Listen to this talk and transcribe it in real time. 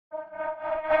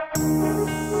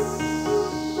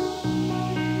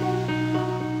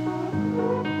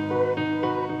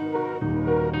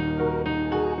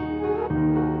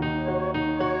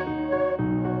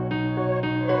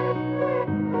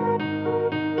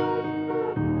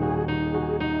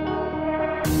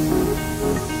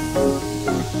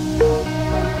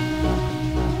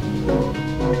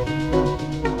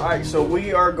Alright, so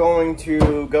we are going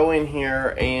to go in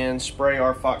here and spray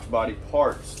our foxbody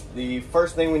parts. The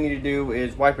first thing we need to do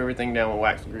is wipe everything down with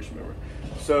wax and grease remover.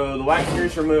 So the wax and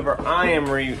grease remover I am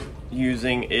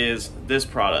reusing is this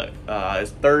product.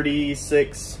 It's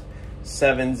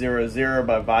 36700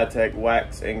 by Vitec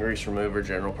Wax and Grease Remover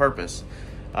General Purpose.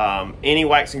 Any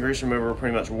wax and grease remover will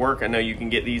pretty much work. I know you can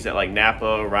get these at like Napa,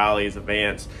 O'Reilly's,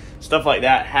 Advance, stuff like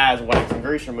that has wax and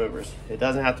grease removers. It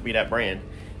doesn't have to be that brand.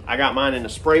 I got mine in a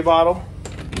spray bottle,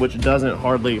 which doesn't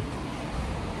hardly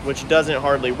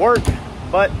work,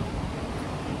 but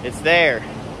it's there.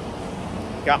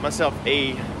 Got myself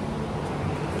a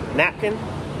napkin.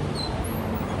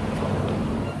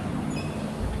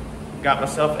 Got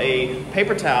myself a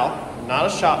paper towel, not a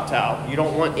shop towel. You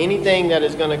don't want anything that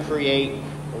is going to create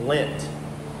lint.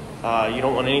 You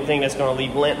don't want anything that's going to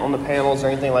leave lint on the panels or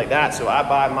anything like that. So I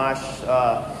buy my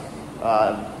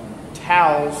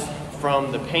towels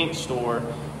from the paint store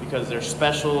because they're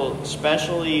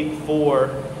specially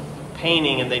for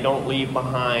painting and they don't leave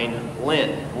behind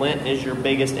lint. Lint is your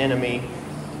biggest enemy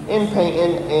in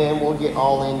painting and will get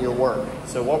all in your work.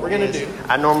 So what we're gonna do,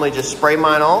 I normally just spray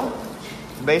mine on,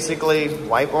 basically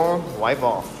wipe on, wipe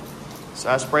off.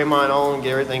 So I spray mine on,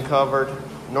 get everything covered.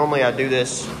 Normally I do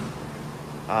this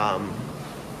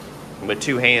with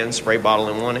two hands, spray bottle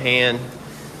in one hand,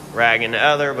 rag in the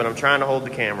other, but I'm trying to hold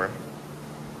the camera.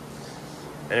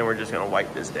 And then we're just gonna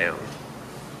wipe this down.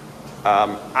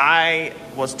 I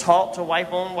was taught to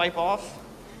wipe on, wipe off,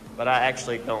 but I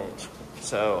actually don't.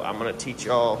 So I'm gonna teach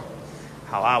y'all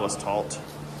how I was taught.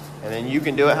 And then you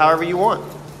can do it however you want.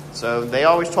 So they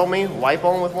always told me, wipe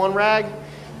on with one rag,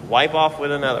 wipe off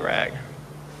with another rag.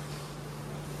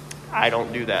 I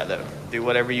don't do that though. Do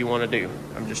whatever you wanna do.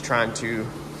 I'm just trying to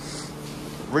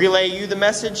relay you the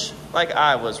message like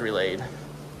I was relayed.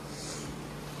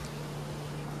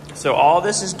 So all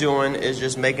this is doing is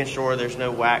just making sure there's no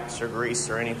wax or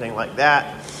grease or anything like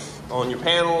that on your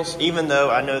panels, even though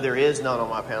I know there is none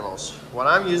on my panels. What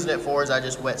I'm using it for is I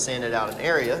just wet sanded out an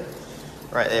area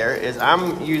right there, is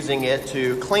I'm using it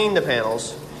to clean the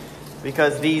panels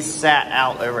because these sat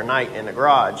out overnight in the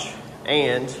garage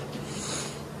and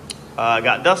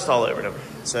got dust all over them.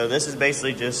 So this is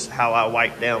basically just how I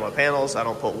wipe down my panels. I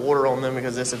don't put water on them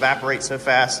because this evaporates so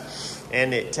fast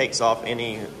and it takes off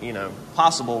any,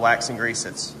 possible wax and grease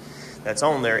that's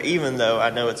on there, even though I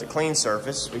know it's a clean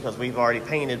surface because we've already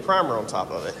painted primer on top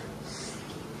of it.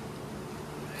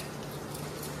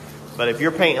 But if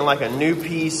you're painting like a new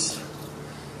piece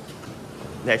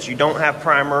that you don't have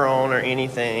primer on or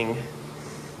anything,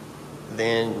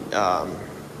 then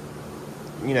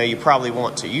you probably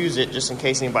want to use it just in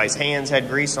case anybody's hands had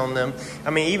grease on them. I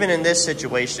mean, even in this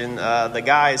situation, the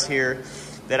guys here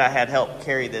that I had helped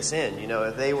carry this in,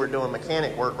 if they were doing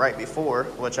mechanic work right before,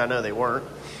 which I know they weren't,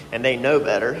 and they know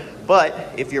better, but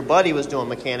if your buddy was doing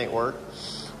mechanic work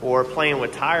or playing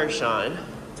with tire shine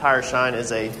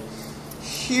is a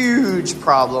huge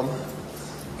problem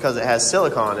because it has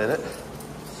silicone in it.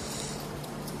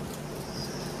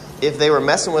 If they were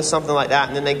messing with something like that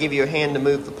and then they give you a hand to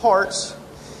move the parts,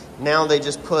 now they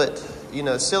just put,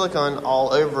 silicone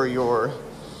all over your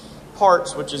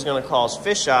parts, which is going to cause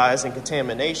fish eyes and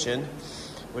contamination,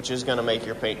 which is going to make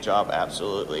your paint job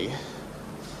absolutely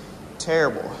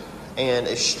terrible and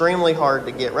extremely hard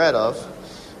to get rid of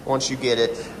once you get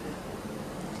it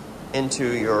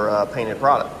into your painted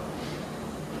product.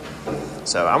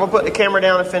 So I'm gonna put the camera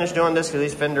down and finish doing this because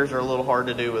these fenders are a little hard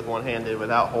to do with one-handed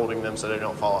without holding them so they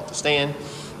don't fall off the stand.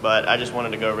 But I just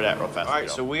wanted to go over that real fast. All right,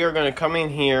 so we are gonna come in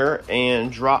here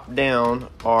and drop down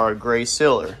our gray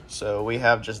sealer. So we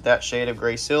have just that shade of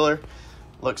gray sealer.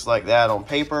 Looks like that on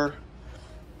paper,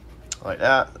 like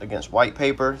that against white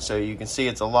paper. So you can see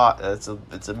it's a lot.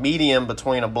 It's a medium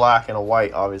between a black and a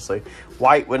white. Obviously,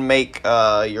 white would make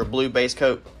your blue base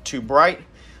coat too bright.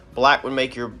 Black would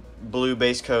make your blue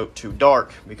base coat too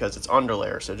dark because it's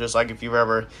underlayer. So just like if you've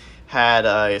ever had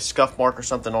a scuff mark or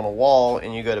something on a wall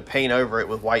and you go to paint over it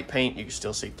with white paint, you can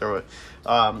still see through it.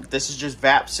 This is just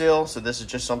VAP seal, so this is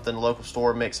just something the local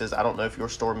store mixes. I don't know if your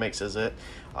store mixes it.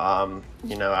 I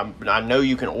know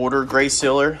you can order gray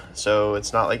sealer, so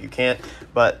it's not like you can't,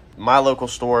 but my local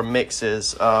store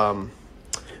mixes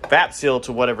VAP seal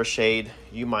to whatever shade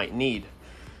you might need.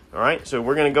 All right, so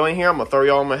we're gonna go in here. I'm gonna throw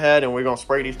y'all on my head and we're gonna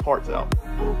spray these parts out.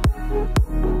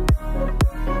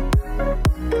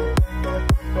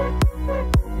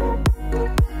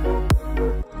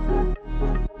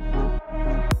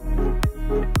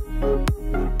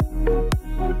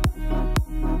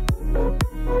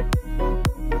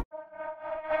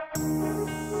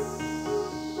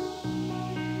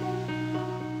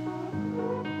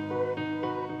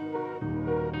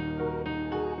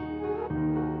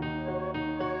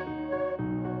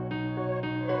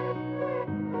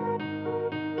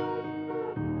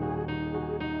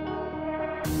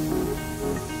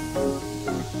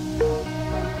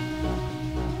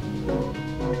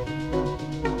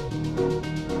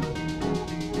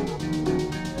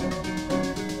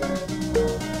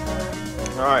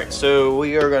 All right, so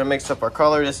we are going to mix up our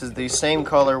color. This is the same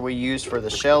color we used for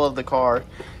the shell of the car.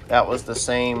 That was the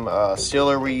same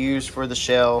sealer we used for the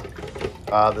shell.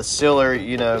 The sealer,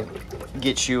 you know,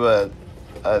 gets you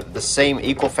the same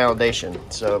equal foundation.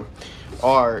 So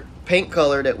our paint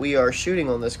color that we are shooting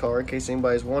on this car, in case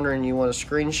anybody's wondering, you want to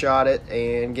screenshot it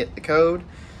and get the code.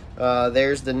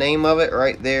 There's the name of it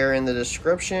right there in the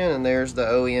description, and there's the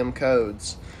OEM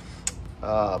codes.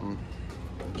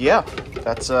 Yeah,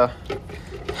 that's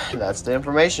the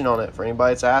information on it for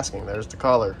anybody that's asking. There's the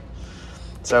color.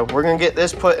 So we're gonna get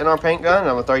this put in our paint gun, and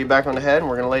I'm gonna throw you back on the head, and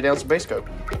we're gonna lay down some base coat.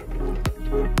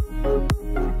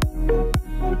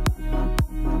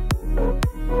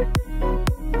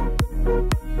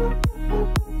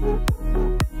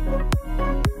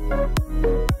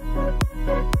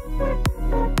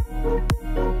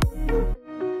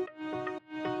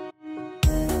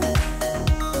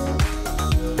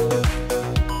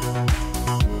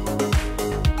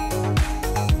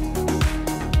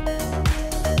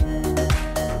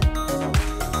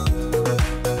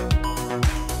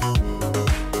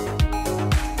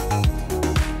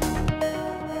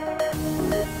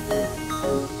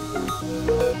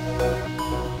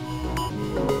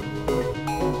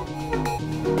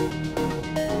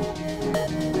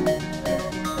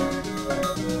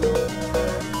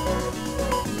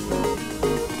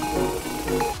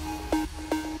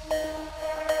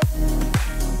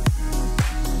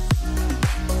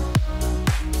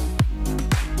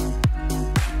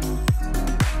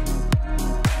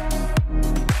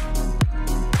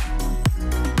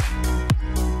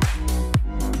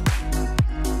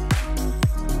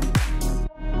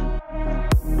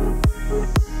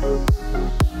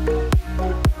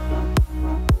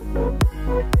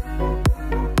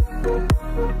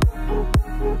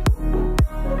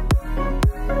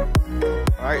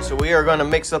 So we are going to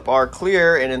mix up our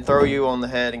clear and then throw you on the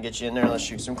head and get you in there and let's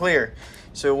shoot some clear.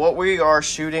 So what we are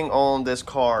shooting on this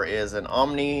car is an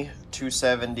Omni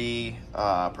 270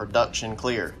 production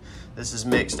clear. This is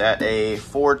mixed at a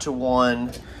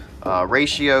 4:1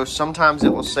 ratio. Sometimes it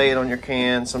will say it on your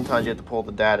can. Sometimes you have to pull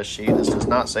the data sheet. This does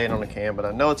not say it on the can, but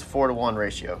I know it's a 4:1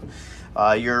 ratio.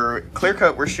 Your clear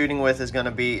coat we're shooting with is going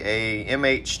to be a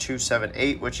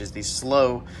MH278, which is the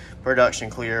slow production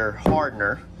clear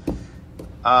hardener.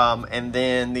 And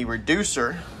then the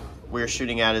reducer we're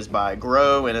shooting at is by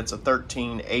Grow, and it's a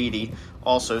 1380,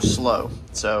 also slow.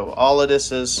 So all of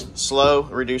this is slow,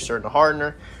 reducer, and the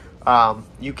hardener.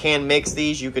 You can mix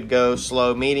these. You could go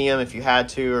slow, medium if you had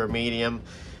to, or medium,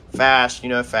 fast, you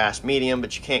know, fast, medium,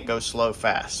 but you can't go slow,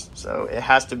 fast. So it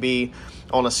has to be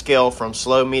on a scale from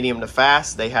slow, medium to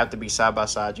fast. They have to be side by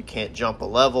side. You can't jump a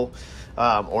level.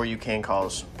 Or you can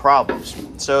cause problems.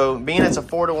 So being it's a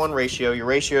 4:1 ratio, your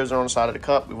ratios are on the side of the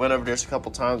cup. We went over this a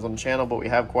couple times on the channel, but we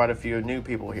have quite a few new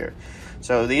people here.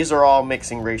 So these are all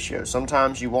mixing ratios.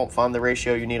 Sometimes you won't find the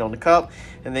ratio you need on the cup,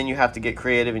 and then you have to get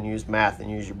creative and use math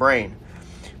and use your brain.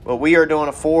 But we are doing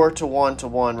a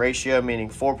 4:1 ratio, meaning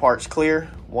 4 parts clear,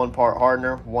 1 part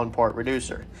hardener, 1 part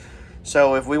reducer.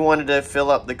 So if we wanted to fill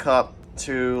up the cup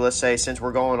to, let's say, since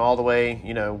we're going all the way,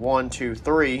 you know, 1, 2,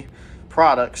 3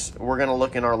 products, we're going to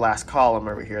look in our last column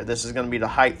over here. This is going to be the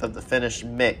height of the finished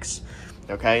mix.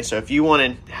 Okay, so if you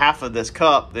wanted half of this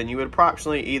cup, then you would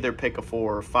approximately either pick a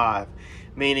 4 or 5,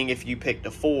 meaning if you picked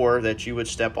a 4, that you would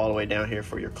step all the way down here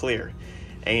for your clear,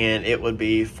 and it would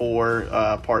be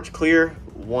 4 parts clear,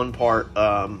 1 part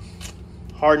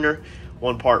hardener,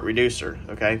 1 part reducer.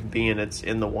 Okay, being it's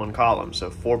in the 1 column, so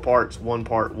 4 parts, 1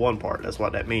 part, 1 part. That's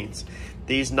what that means.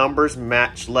 These numbers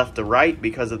match left to right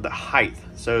because of the height,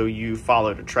 so you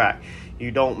follow the track.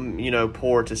 You don't, you know,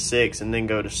 pour to 6 and then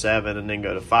go to 7 and then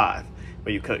go to 5.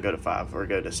 But you couldn't go to 5 or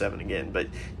go to 7 again. But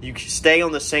you stay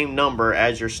on the same number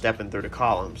as you're stepping through the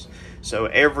columns. So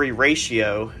every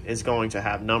ratio is going to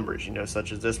have numbers, you know,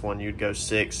 such as this one. You'd go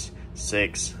 6,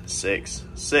 6, 6,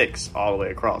 6 all the way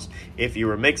across. If you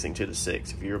were mixing to the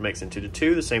 6, if you were mixing to the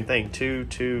 2, the same thing, 2,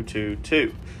 2, 2,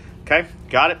 2. Okay,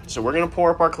 got it? So we're going to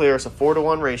pour up our clear. It's a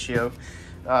 4:1 ratio.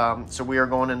 So we are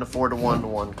going into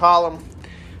 4:1 column.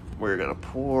 We're going to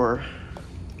pour.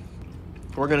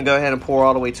 We're going to go ahead and pour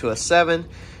all the way to a 7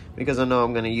 because I know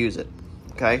I'm going to use it.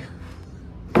 Okay.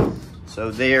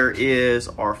 So there is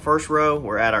our first row.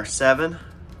 We're at our 7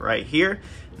 right here.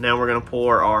 Now we're going to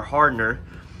pour our hardener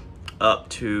up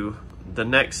to the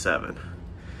next 7.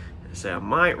 So I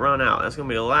might run out. That's going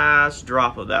to be the last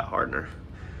drop of that hardener.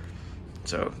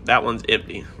 So that one's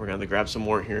empty. We're going to grab some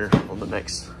more here on the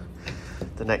next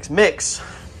mix.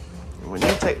 We need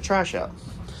to take the trash out.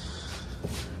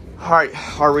 All right,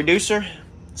 our reducer,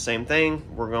 same thing.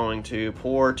 We're going to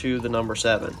pour to the number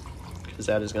 7 because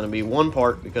that is going to be 1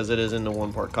 part because it is in the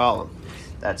 1 part column.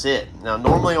 That's it. Now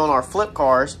normally on our flip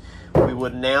cars, we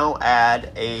would now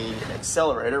add an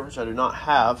accelerator, which I do not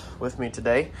have with me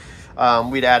today.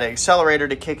 We'd add an accelerator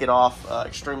to kick it off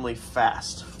extremely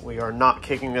fast. We are not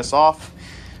kicking this off.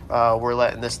 We're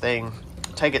letting this thing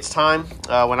take its time.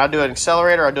 When I do an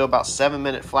accelerator, I do about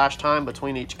 7-minute flash time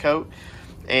between each coat.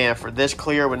 And for this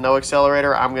clear with no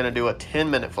accelerator, I'm going to do a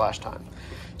 10-minute flash time.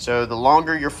 So the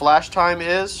longer your flash time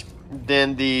is,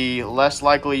 then the less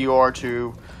likely you are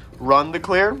to run the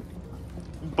clear.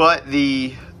 But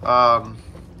if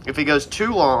it goes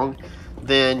too long,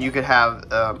 then you could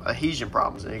have adhesion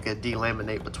problems and it could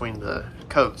delaminate between the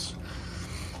coats.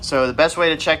 So the best way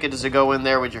to check it is to go in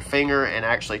there with your finger and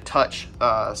actually touch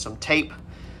some tape.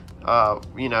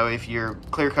 You know, if your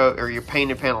clear coat or your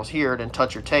painted panel's here, then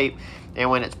touch your tape. And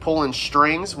when it's pulling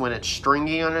strings, when it's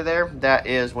stringy under there, that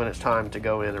is when it's time to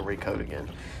go in and recoat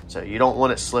again. So you don't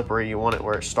want it slippery, you want it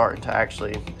where it's starting to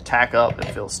actually tack up and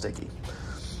feel sticky.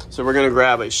 So we're gonna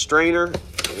grab a strainer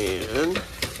and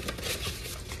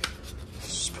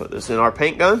just put this in our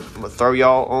paint gun. I'm gonna throw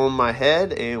y'all on my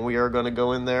head and we are gonna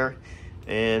go in there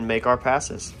and make our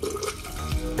passes.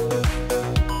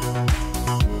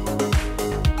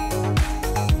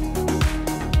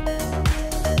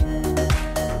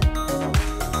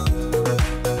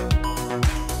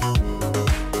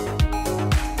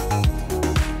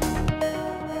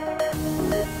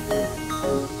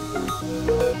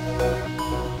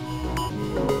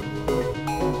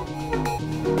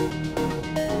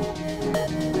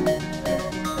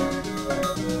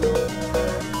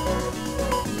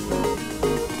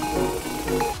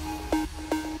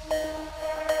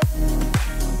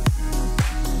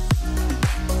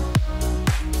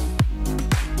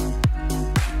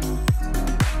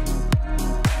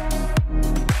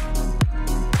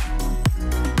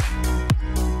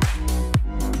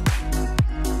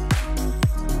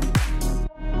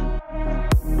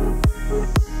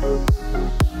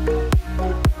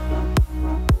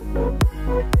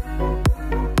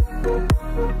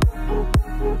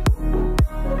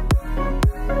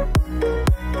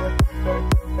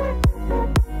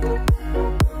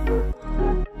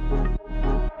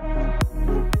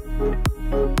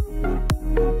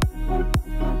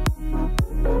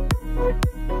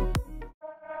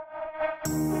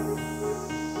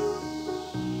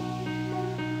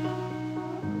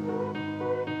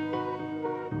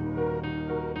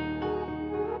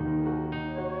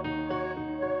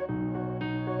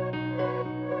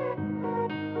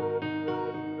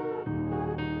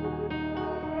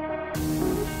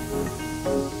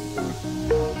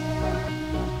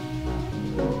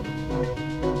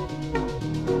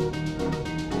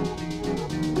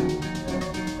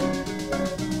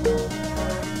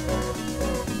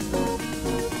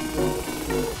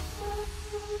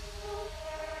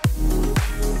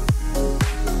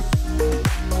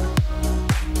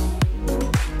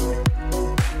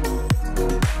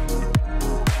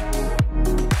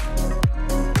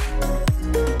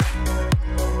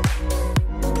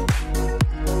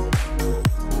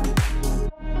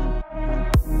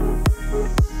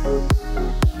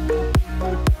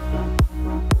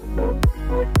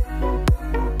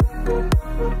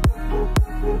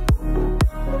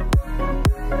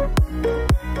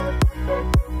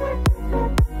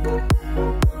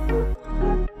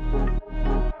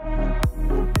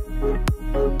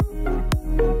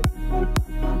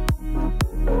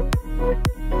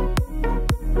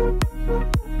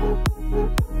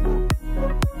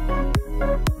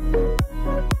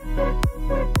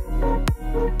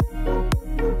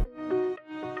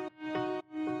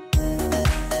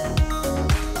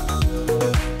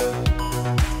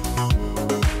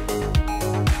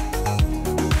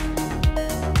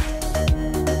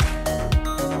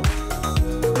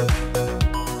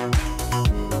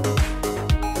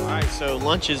 So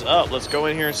lunch is up. Let's go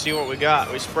in here and see what we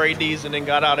got. We sprayed these and then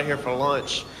got out of here for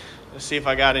lunch. Let's see if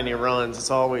I got any runs.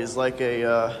 It's always like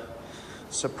a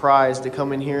surprise to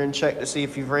come in here and check to see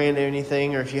if you've ran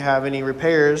anything or if you have any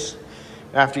repairs.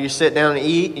 After you sit down and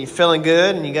eat and you're feeling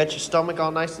good and you got your stomach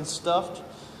all nice and stuffed,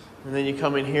 and then you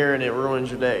come in here and it ruins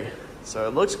your day. So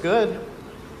it looks good.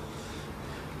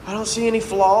 I don't see any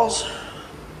flaws.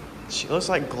 She looks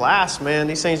like glass, man.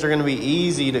 These things are going to be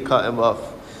easy to cut and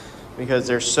buff because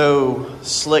they're so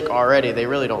slick already. They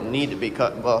really don't need to be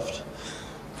cut and buffed.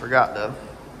 Forgot to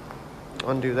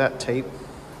undo that tape.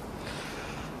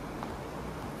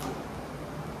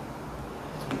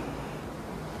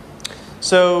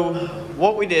 So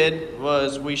what we did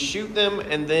was we shoot them,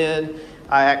 and then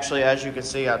I actually, as you can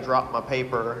see, I dropped my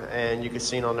paper, and you can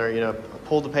see on there, you know, I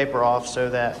pulled the paper off so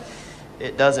that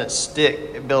it doesn't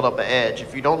stick, build up an edge.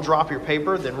 If you don't drop your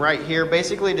paper, then right here,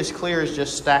 basically this clear is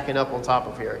just stacking up on top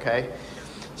of here, okay?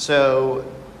 So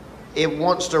it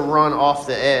wants to run off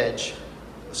the edge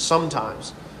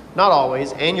sometimes, not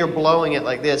always, and you're blowing it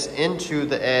like this into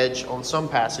the edge on some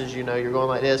passes, you know, you're going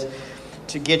like this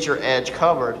to get your edge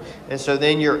covered. And so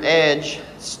then your edge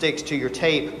sticks to your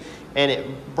tape and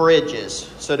it bridges.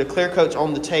 So the clear coat's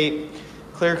on the tape,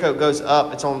 clear coat goes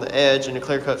up, it's on the edge, and the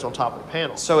clear coat's on top of the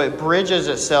panel. So it bridges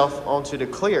itself onto the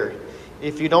clear.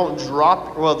 If you don't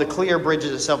drop, well, the clear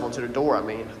bridges itself onto the door, I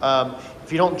mean.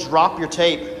 If you don't drop your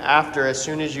tape as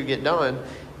soon as you get done,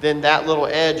 then that little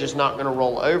edge is not gonna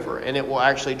roll over and it will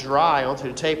actually dry onto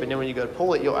the tape, and then when you go to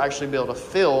pull it, you'll actually be able to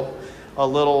feel a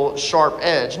little sharp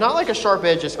edge. Not like a sharp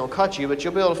edge that's gonna cut you, but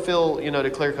you'll be able to feel, you know, the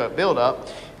clear coat buildup.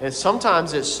 And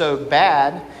sometimes it's so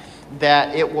bad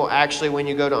that it will actually, when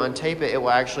you go to untape it, it will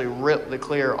actually rip the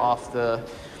clear off the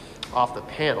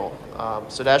panel.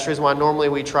 So that's the reason why normally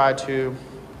we try to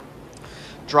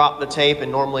drop the tape,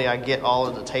 and normally I get all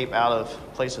of the tape out of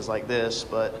places like this,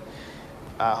 but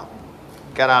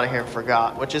got out of here and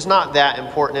forgot, which is not that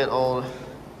important on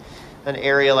an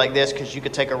area like this, because you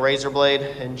could take a razor blade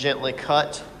and gently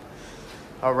cut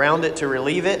around it to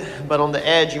relieve it. But on the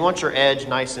edge, you want your edge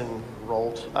nice and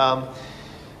rolled.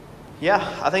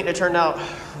 Yeah, I think they turned out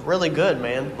really good,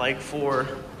 man. Like for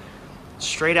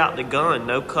straight out the gun,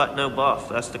 no cut, no buff.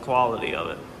 That's the quality of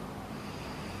it.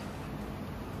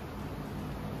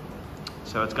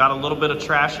 So it's got a little bit of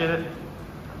trash in it,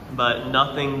 but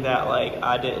nothing that like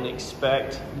I didn't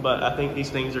expect. But I think these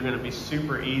things are gonna be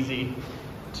super easy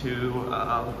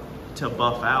to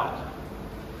buff out.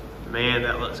 Man,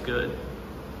 that looks good.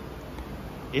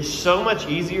 It's so much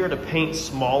easier to paint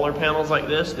smaller panels like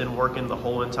this than working the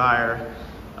whole entire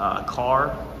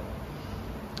car.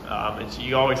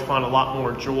 You always find a lot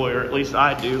more joy, or at least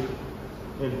I do,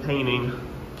 in painting,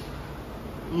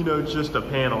 you know, just a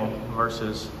panel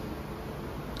versus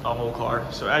a whole car.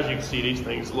 So as you can see, these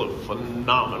things look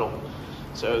phenomenal.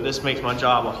 So this makes my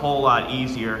job a whole lot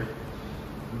easier,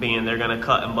 being they're gonna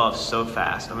cut and buff so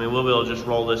fast. I mean, we'll be able to just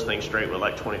roll this thing straight with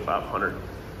like 2,500.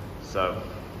 So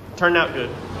turned out good.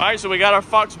 All right, so we got our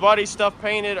foxbody stuff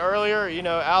painted earlier, you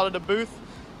know, out of the booth.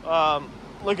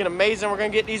 Looking amazing. We're gonna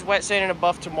get these wet sanded and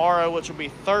buffed tomorrow, which will be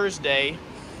Thursday.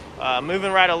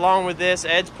 Moving right along with this,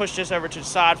 Ed's pushed this over to the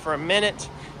side for a minute.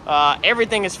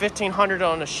 Everything is 1,500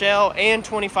 on the shell and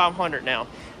 2,500 now.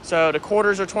 So the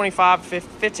quarters are 25,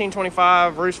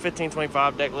 1525, roof's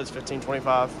 1525, deck lid's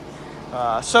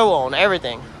 1525, so on,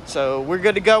 everything. So we're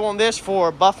good to go on this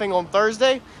for buffing on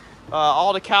Thursday.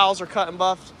 All the cowls are cut and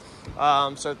buffed.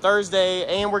 So Thursday,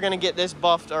 and we're gonna get this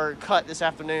buffed or cut this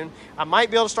afternoon. I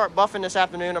might be able to start buffing this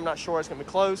afternoon. I'm not sure, it's gonna be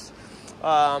close.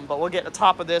 But we'll get the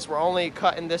top of this. We're only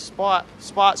cutting this spot,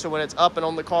 so when it's up and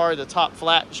on the car, the top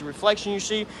flat reflection you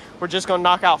see, we're just gonna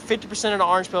knock out 50% of the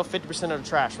orange peel, 50% of the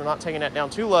trash. We're not taking that down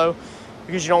too low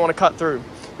because you don't wanna cut through.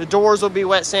 The doors will be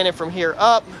wet sanded from here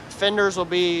up. Fenders will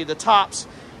be the tops,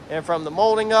 and from the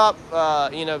molding up,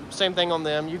 you know, same thing on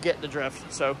them. You get the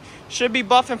drift. So should be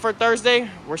buffing for Thursday.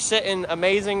 We're sitting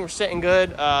amazing. We're sitting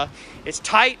good. It's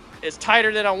tight. It's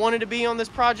tighter than I wanted to be on this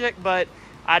project, but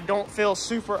I don't feel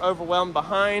super overwhelmed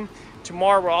behind.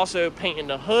 Tomorrow we're also painting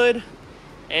the hood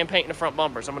and painting the front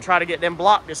bumpers. I'm gonna try to get them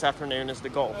blocked this afternoon is the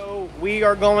goal. So we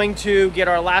are going to get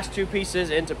our last two pieces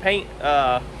into paint.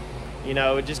 You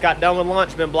know, just got done with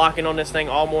lunch, been blocking on this thing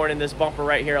all morning. This bumper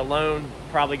right here alone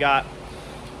probably got,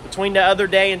 between the other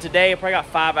day and today, I probably got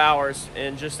 5 hours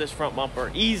in just this front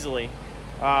bumper easily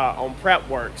on prep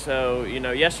work. So, you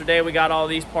know, yesterday we got all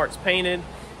these parts painted.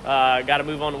 Got to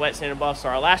move on to wet sand and buff. So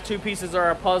our last two pieces are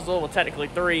our puzzle, well technically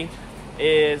three,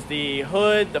 is the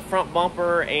hood, the front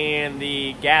bumper, and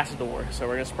the gas door. So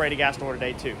we're going to spray the gas door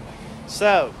today too.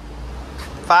 So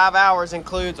 5 hours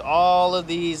includes all of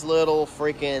these little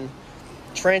freaking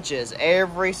trenches.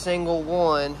 Every single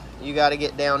one you got to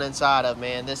get down inside of,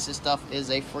 man. This stuff is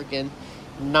a freaking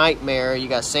nightmare. You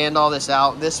got to sand all this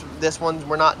out. This one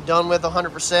we're not done with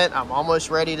 100%. I'm almost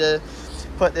ready to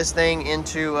put this thing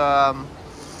into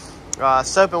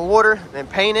soap and water and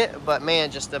paint it, but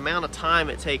man, just the amount of time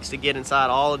it takes to get inside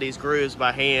all of these grooves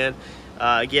by hand,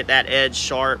 get that edge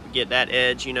sharp, get that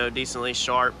edge, you know, decently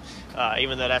sharp.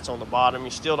 Even though that's on the bottom,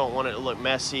 you still don't want it to look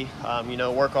messy. You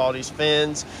know, work all these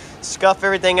fins, scuff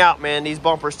everything out, man. These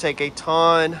bumpers take a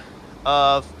ton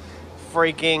of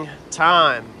freaking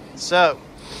time. So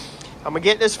I'm gonna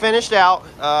get this finished out.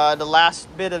 The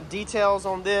last bit of details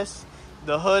on this,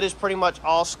 the hood is pretty much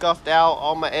all scuffed out.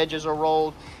 All my edges are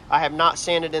rolled. I have not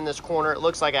sanded in this corner. It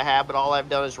looks like I have, but all I've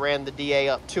done is ran the DA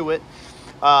up to it.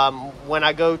 When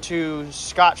I go to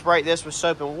Scotch-Brite this with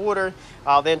soap and water,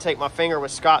 I'll then take my finger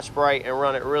with Scotch-Brite and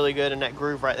run it really good in that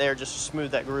groove right there, just to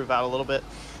smooth that groove out a little bit.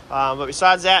 But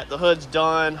besides that, the hood's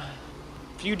done.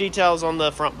 A few details on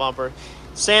the front bumper.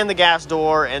 Sand the gas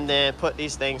door, and then put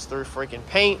these things through freaking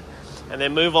paint. And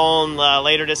then move on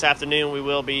later this afternoon. We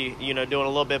will be, doing a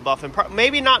little bit of buffing.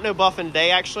 Maybe not no buffing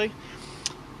day, actually,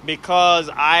 because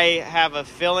I have a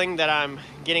feeling that I'm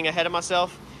getting ahead of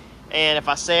myself. And if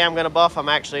I say I'm going to buff, I'm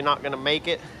actually not going to make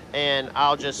it. And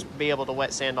I'll just be able to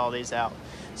wet sand all these out.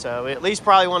 So at least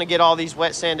probably want to get all these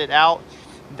wet sanded out.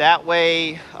 That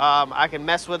way I can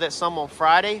mess with it some on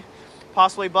Friday,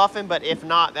 possibly buffing. But if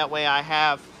not, that way I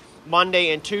have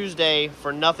Monday and Tuesday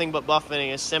for nothing but buffing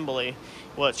and assembly,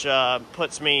 which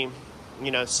puts me,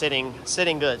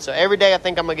 sitting good. So every day I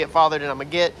think I'm going to get farther than I'm going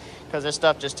to get, because this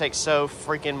stuff just takes so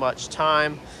freaking much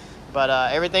time. But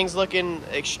everything's looking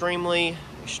extremely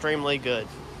good.